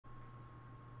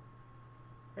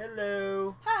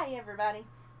Hello. Hi, everybody.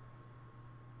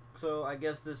 So I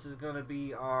guess this is going to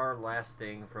be our last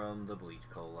thing from the Bleach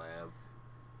collab.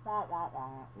 Wah, wah, wah.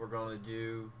 We're going to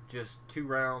do just 2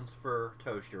 rounds for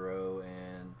Toshiro,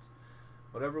 and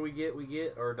whatever we get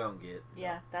or don't get.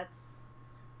 Yeah, that's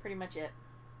pretty much it.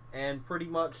 And pretty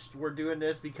much we're doing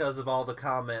this because of all the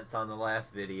comments on the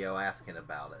last video asking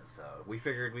about it. So we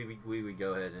figured we would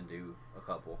go ahead and do a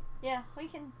couple. Yeah, we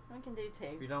can do 2.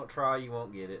 If you don't try, you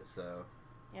won't get it. So.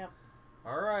 Yep.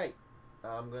 All right.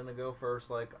 I'm gonna go first,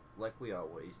 like we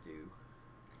always do.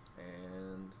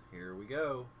 And here we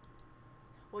go.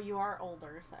 Well, you are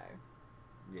older, so.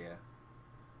 Yeah.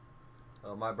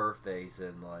 Well, my birthday's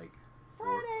in like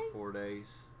Friday. 4 days.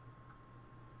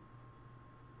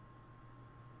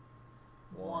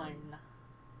 1.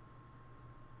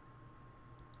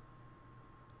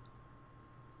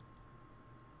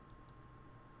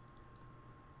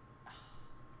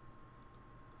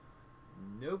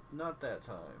 Nope, not that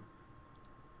time.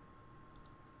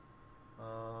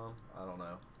 I don't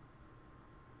know.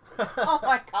 Oh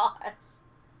my gosh.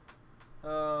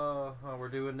 Oh, we're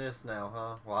doing this now,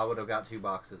 huh? Well, I would have got 2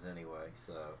 boxes anyway,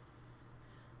 so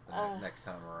next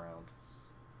time around.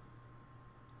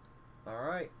 All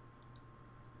right.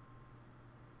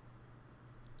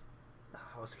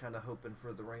 I was kind of hoping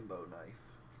for the rainbow knife.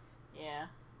 Yeah.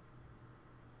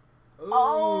 Ooh.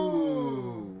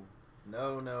 Oh.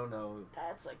 No.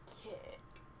 That's a kick.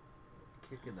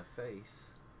 Kick in the face.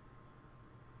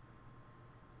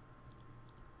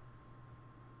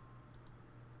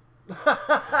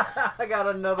 I got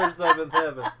another 7th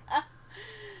heaven.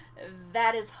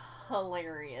 That is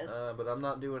hilarious. But I'm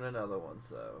not doing another one,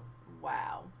 so.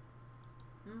 Wow.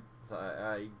 So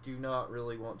I do not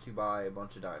really want to buy a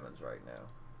bunch of diamonds right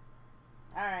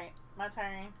now. Alright, my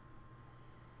turn.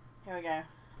 Here we go.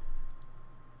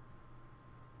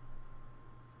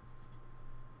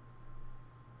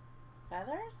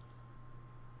 Feathers?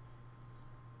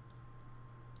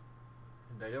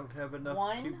 And I don't have enough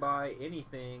 1. to buy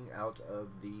anything out of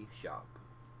the shop.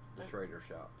 The trader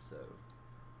shop, so.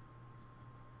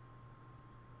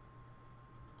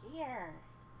 Gear.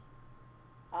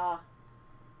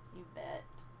 You bet.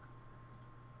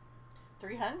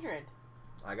 300.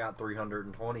 I got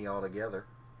 320 altogether.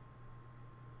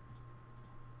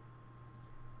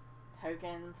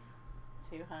 Tokens.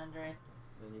 200.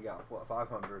 Then you got, what,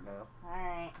 500 now?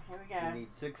 Alright, here we go. You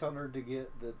need 600 to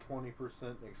get the 20%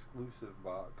 exclusive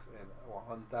box and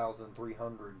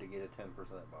 1,300 to get a 10%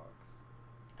 box.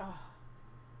 Oh.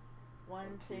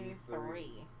 1, 2,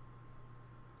 3.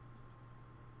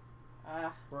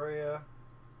 Freya.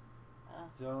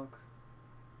 Junk.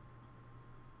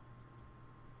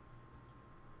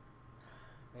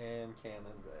 And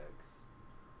Cannon's X.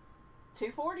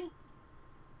 240. You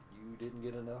didn't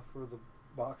get enough for the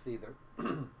box either.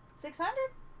 600.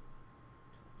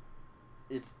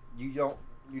 It's you don't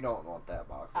want that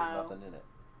box. There's nothing in it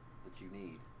that you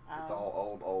need. It's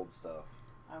all old stuff.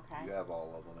 Okay. You have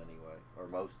all of them anyway, or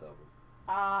most of them.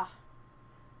 I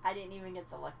didn't even get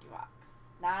the lucky box.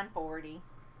 940.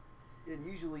 And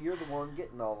usually you're the one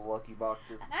getting all the lucky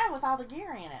boxes. I know, with all the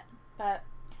gear in it. But,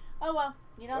 oh well.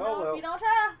 You don't know if you don't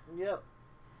try. Yep.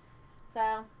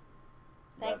 So,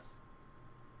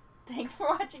 thanks for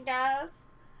watching, guys.